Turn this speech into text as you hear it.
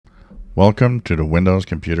Welcome to the Windows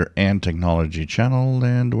Computer and Technology channel,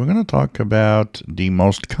 and we're going to talk about the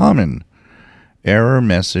most common error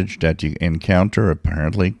message that you encounter,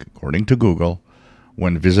 apparently, according to Google,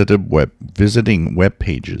 when visiting web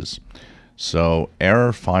pages. So,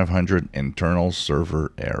 error 500, internal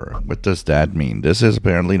server error. What does that mean? This is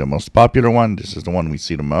apparently the most popular one. This is the one we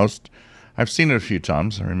see the most. I've seen it a few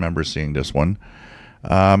times. I remember seeing this one.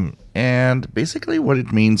 And basically what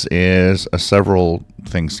it means is several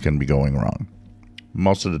things can be going wrong.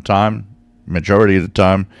 Most of the time, majority of the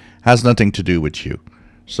time, has nothing to do with you.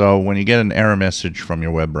 So when you get an error message from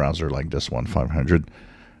your web browser like this one, 500,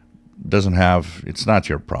 it's not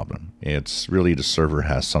your problem. It's really the server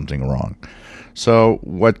has something wrong. So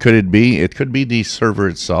what could it be? It could be the server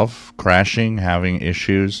itself crashing, having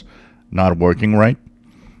issues, not working right.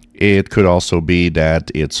 It could also be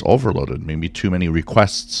that it's overloaded. Maybe too many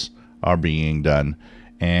requests are being done,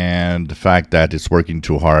 and the fact that it's working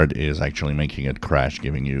too hard is actually making it crash,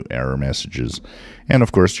 giving you error messages. And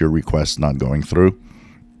of course, your request not going through.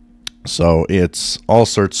 So it's all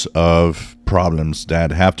sorts of problems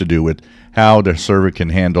that have to do with how the server can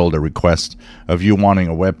handle the request of you wanting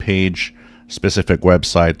a web page, specific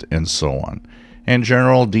website, and so on. In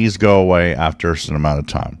general, these go away after a certain amount of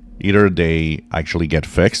time. Either they actually get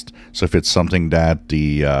fixed, so if it's something that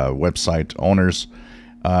the website owners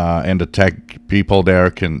and the tech people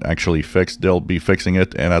there can actually fix, they'll be fixing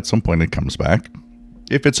it, and at some point it comes back.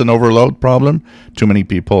 If it's an overload problem, too many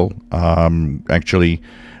people actually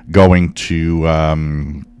going to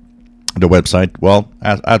the website, well,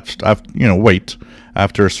 wait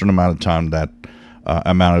after a certain amount of time, that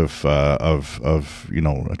amount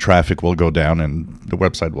of traffic will go down and the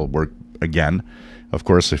website will work again. Of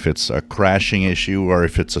course, if it's a crashing issue or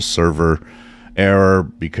if it's a server error,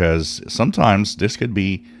 because sometimes this could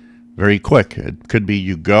be very quick. It could be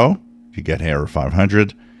you get error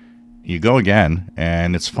 500, you go again,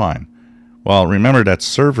 and it's fine. Well, remember that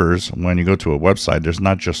servers, when you go to a website, there's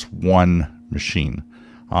not just one machine.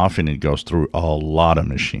 Often it goes through a lot of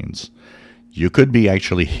machines. You could be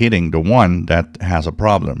actually hitting the one that has a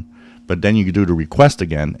problem, but then you do the request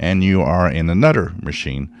again, and you are in another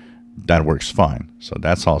machine that works fine. So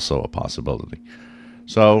that's also a possibility.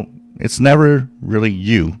 So it's never really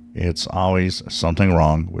you. It's always something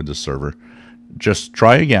wrong with the server. Just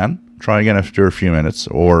try again. Try again after a few minutes,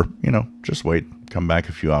 or just wait. Come back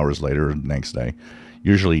a few hours later or the next day.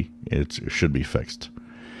 Usually it should be fixed.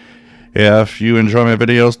 If you enjoy my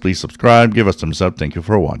videos, please subscribe. Give us a thumbs up. Thank you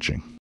for watching.